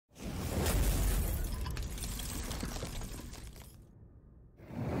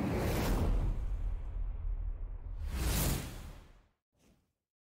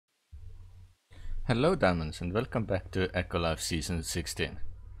Hello diamonds and welcome back to ECOLife season 16.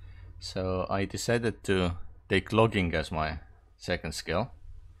 So I decided to take logging as my second skill.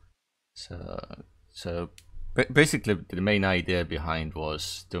 So basically the main idea behind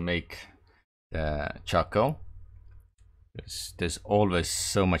was to make the charcoal. There's always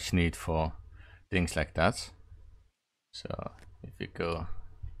so much need for things like that. So if you go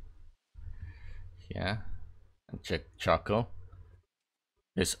here and check charcoal,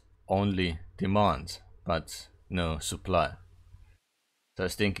 there's only demand but no supply. So I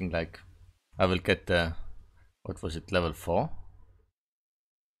was thinking like I will get the, what was it, level 4?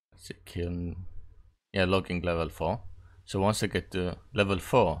 Let's see, kiln, yeah, logging level 4. So once I get to level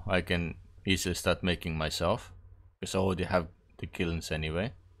 4 I can easily start making myself, because I already have the kilns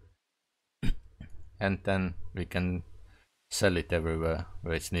anyway. And then we can sell it everywhere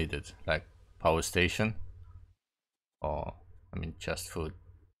where it's needed, like power station, or I mean just food.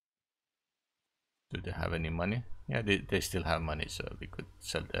 Do they have any money? Yeah, they still have money, so we could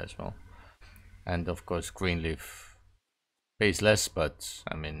sell that as well. And of course Greenleaf pays less, but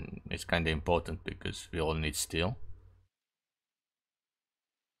I mean it's kind of important because we all need steel.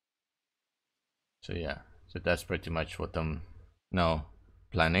 So yeah, so that's pretty much what I'm now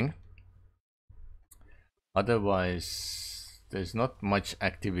planning. Otherwise there's not much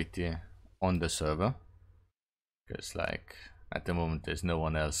activity on the server, because like at the moment there's no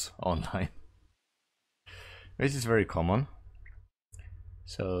one else online, which is very common.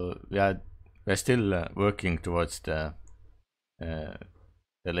 So we're still working towards the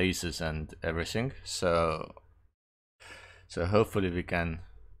lasers and everything, so hopefully we can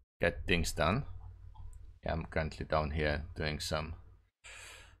get things done. Yeah, I'm currently down here doing some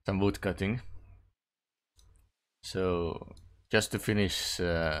wood cutting. So just to finish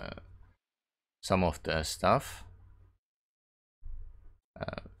some of the stuff,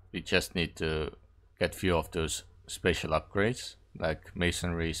 we just need to get few of those special upgrades like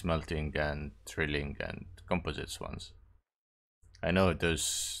masonry, smelting and drilling and composites ones. I know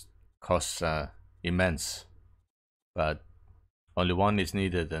those costs are immense, but only one is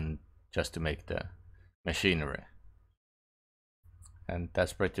needed, and just to make the machinery, and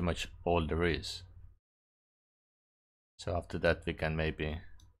that's pretty much all there is. So after that we can maybe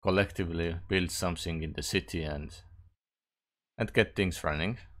collectively build something in the city and get things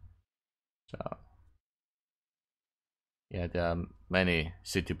running. So yeah, there are many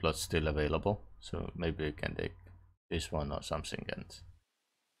city plots still available, so maybe we can take this one or something and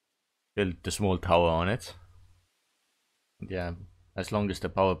build the small tower on it. Yeah, as long as the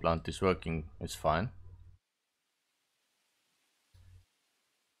power plant is working, it's fine.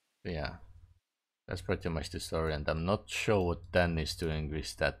 But yeah, that's pretty much the story, and I'm not sure what Dan is doing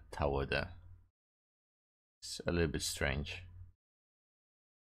with that tower there. It's a little bit strange.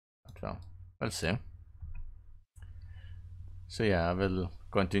 But well, we'll see. So yeah, I will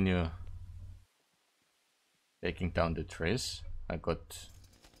continue taking down the trees. I got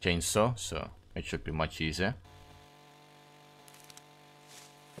chainsaw, so it should be much easier.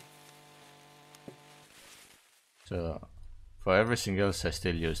 So for everything else I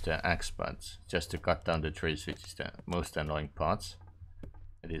still use the axe pads just to cut down the trees, which is the most annoying part.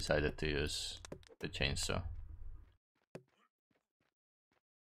 I decided to use the chainsaw.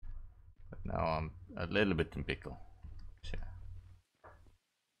 But now I'm a little bit in pickle. So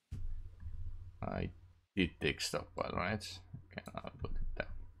I did take stockpile, right? Okay, I'll put it there.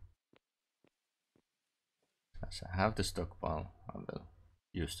 As I have the stockpile, I will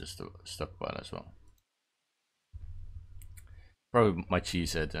use the stockpile as well. Probably much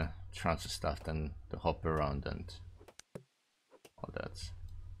easier to transfer stuff than to hop around and all that.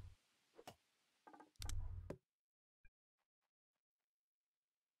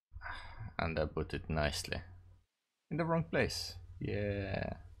 And I put it nicely in the wrong place.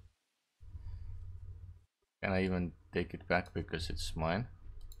 Yeah. Can I even take it back because it's mine?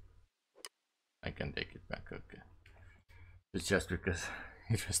 I can take it back, okay. It's just because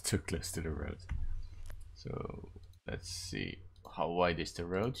it was too close to the road. So let's see, how wide is the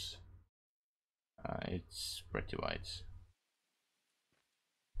roads? It's pretty wide.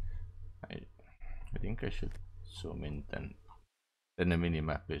 I think I should zoom in then the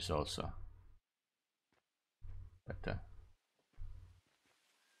minimap is also better.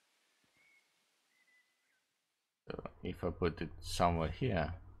 So if I put it somewhere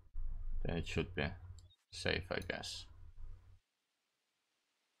here, then it should be safe, I guess.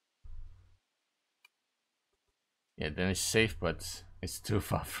 Yeah, then it's safe, but it's too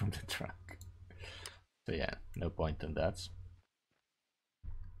far from the truck. So yeah, no point in that.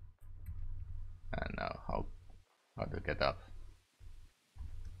 And now how to get up?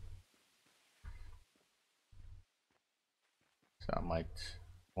 So I might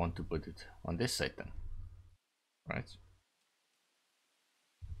want to put it on this side then, right?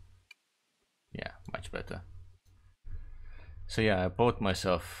 Yeah, much better. So yeah, I bought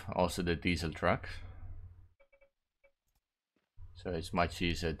myself also the diesel truck. So it's much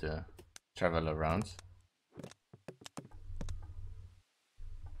easier to travel around.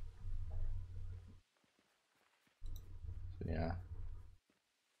 So yeah.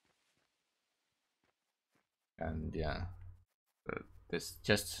 And yeah, there's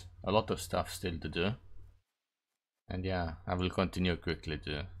just a lot of stuff still to do. And yeah, I will continue quickly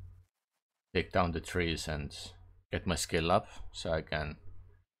to take down the trees and get my skill up so I can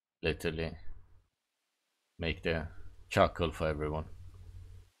literally make the charcoal for everyone.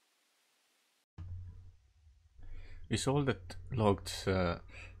 With all that logged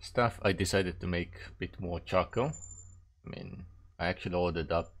stuff, I decided to make a bit more charcoal. I mean, I actually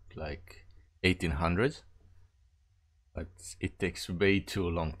ordered up like 1800, but it takes way too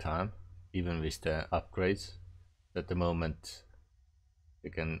long time, even with the upgrades. At the moment,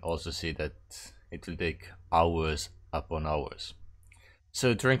 you can also see that it will take hours upon hours.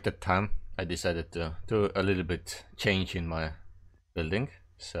 So during that time, I decided to do a little bit change in my building.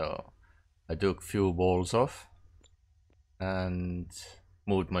 So I took a few walls off and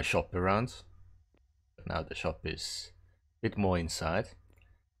moved my shop around. Now the shop is a bit more inside.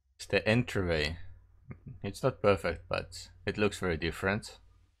 It's the entryway. It's not perfect, but it looks very different.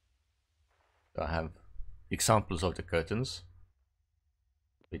 So I have examples of the curtains,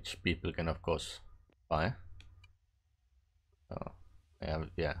 which people can of course buy. So I have,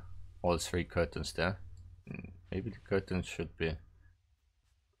 yeah, all three curtains there. Maybe the curtains should be,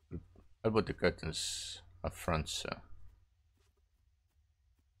 I'll put the curtains up front so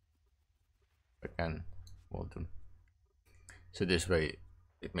I can move them. So this way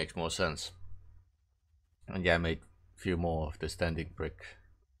it makes more sense. And yeah, I made a few more of the standing brick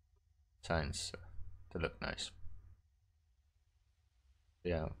signs to look nice.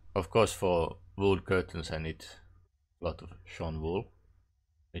 Yeah, of course for wool curtains I need a lot of shone wool,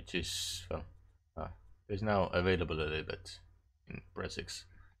 which is, well, is now available a little bit in Brazix.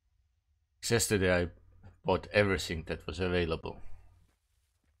 Yesterday I bought everything that was available.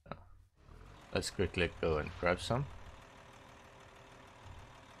 So let's quickly go and grab some.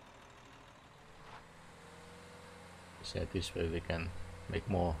 So yeah, this way we can make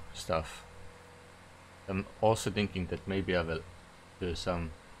more stuff. I'm also thinking that maybe I will do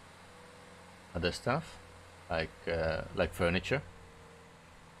some other stuff, like furniture,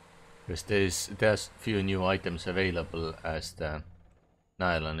 because there's few new items available as the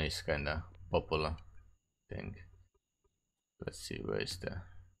nylon is kinda popular thing. Let's see, where is the,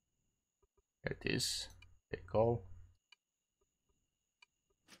 here it is, take all,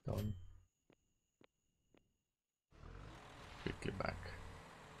 done, quickly back.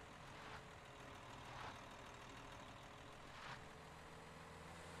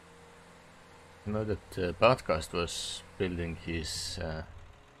 I know that Bartcast was building his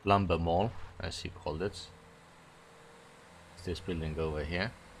lumber mall, as he called it. It's this building over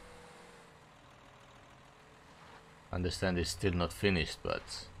here. I understand it's still not finished,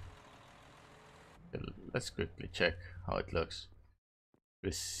 but let's quickly check how it looks.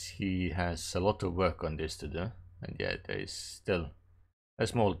 Because he has a lot of work on this to do, and yeah, there is still a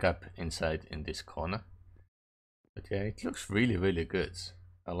small gap inside in this corner. But yeah, it looks really, really good.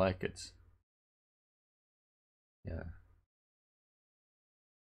 I like it. Yeah.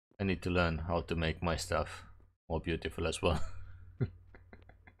 I need to learn how to make my stuff more beautiful as well.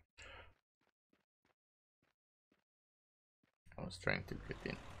 I was trying to get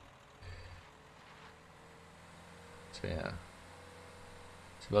in. So yeah,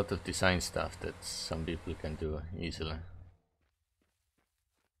 it's a lot of design stuff that some people can do easily.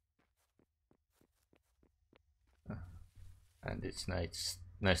 And it's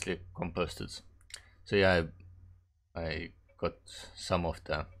nicely composted. So yeah, I got some of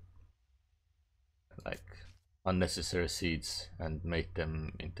the like unnecessary seeds and made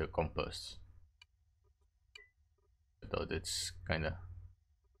them into compost. I thought it's kind of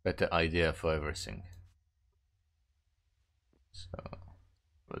better idea for everything. So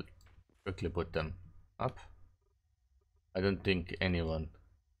we'll quickly put them up. I don't think anyone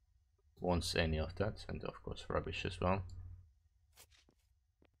wants any of that, and of course rubbish as well.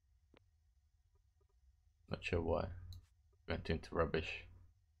 Not sure why went into rubbish.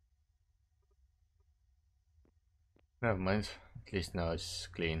 Never mind, at least now it's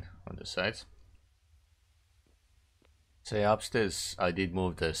clean on the sides. So yeah, upstairs I did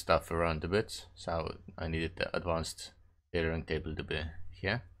move the stuff around a bit, so I needed the advanced layering table to be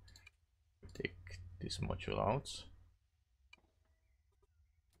here. Take this module out.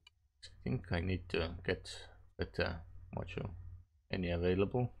 think I need to get better module. Any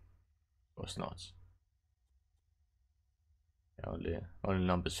available? Of course not. Only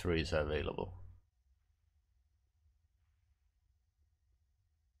number 3 is available.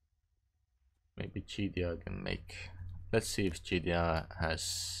 Maybe GDR can make. Let's see if GDR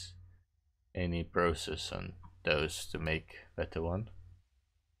has any process on those to make better one.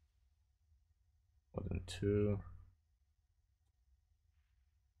 More than 2.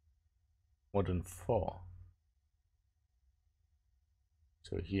 More than 4.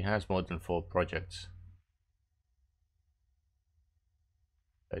 So he has more than 4 projects.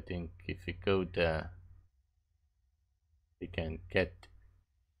 I think if we go there, we can get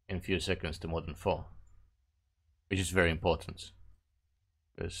in a few seconds to more than 4, which is very important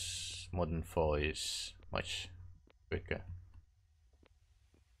because more than 4 is much quicker.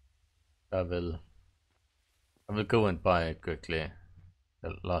 I will go and buy quickly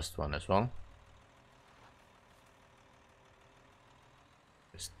the last one as well.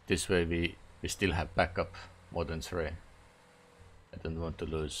 This way we still have backup more than 3. I don't want to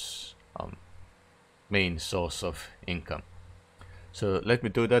lose main source of income. So let me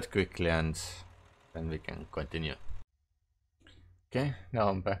do that quickly and then we can continue. Okay, now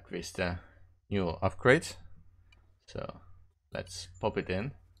I'm back with the new upgrade. So let's pop it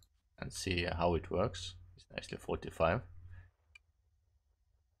in and see how it works. It's nicely 45.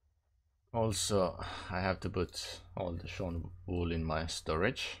 Also, I have to put all the shown wool in my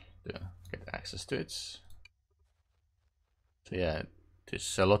storage to get access to it. So yeah,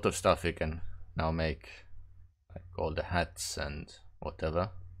 there's a lot of stuff you can now make, like all the hats and whatever.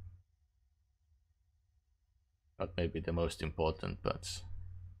 Not maybe the most important, but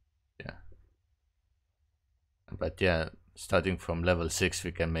yeah. But yeah, starting from level 6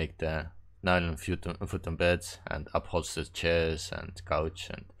 we can make the nylon futon beds and upholstered chairs and couch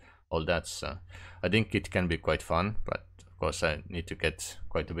and all that. So I think it can be quite fun, but of course I need to get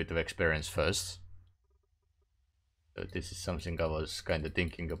quite a bit of experience first. So this is something I was kind of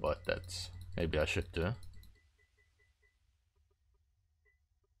thinking about that maybe I should do.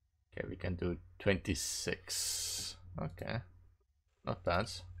 Okay, we can do 26. Okay, not bad.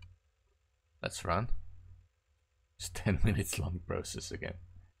 Let's run. It's 10 minutes long process again.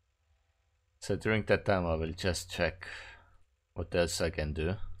 So during that time I will just check what else I can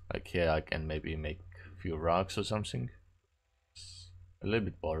do. Like here I can maybe make a few rugs or something. It's a little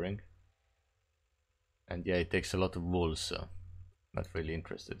bit boring. And yeah, it takes a lot of wool, so not really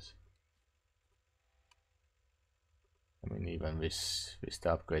interested. I mean, even with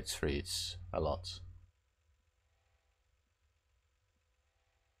the upgrade 3 it's a lot.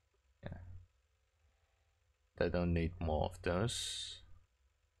 Yeah. I don't need more of those.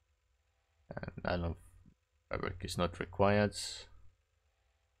 And nylon fabric is not required.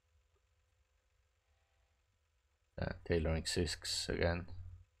 Tailoring 6 again.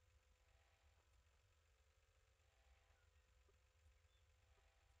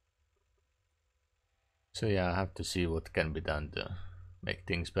 So yeah, I have to see what can be done to make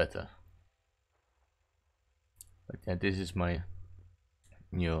things better. But yeah, this is my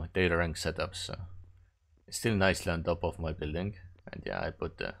new tailoring setup, so it's still nicely on top of my building. And yeah, I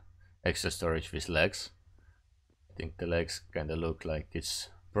put the extra storage with legs. I think the legs kind of look like it's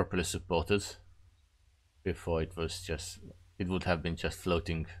properly supported. Before it would have been just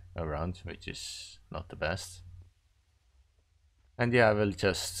floating around, which is not the best. And yeah, I will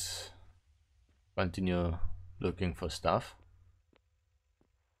just continue looking for stuff.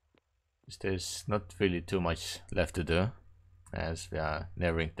 There's not really too much left to do as we are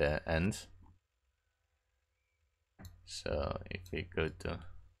nearing the end. So if we go to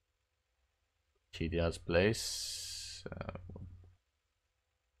GDR's place,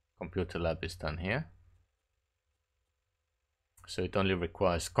 computer lab is done here. So it only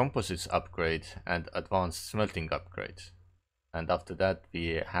requires composites upgrade and advanced smelting upgrade. And after that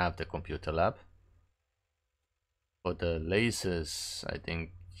we have the computer lab. For the lasers, I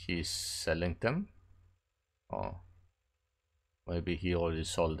think he's selling them. Or maybe he already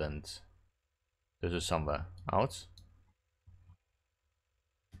sold and this is somewhere out.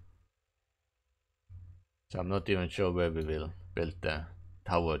 So I'm not even sure where we will build the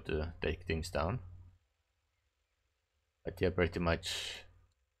tower to take things down. But yeah, pretty much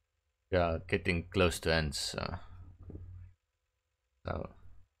we are getting close to ends. So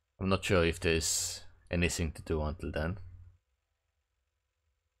I'm not sure if there's anything to do until then.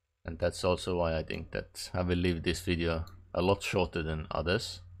 And that's also why I think that I will leave this video a lot shorter than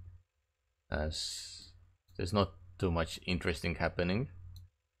others, as there's not too much interesting happening.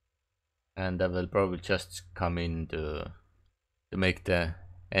 And I will probably just come in to make the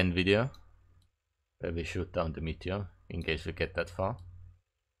end video where we shoot down the meteor in case we get that far.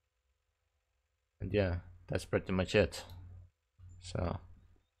 And yeah, that's pretty much it. So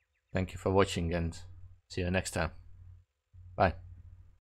thank you for watching and see you next time. Bye.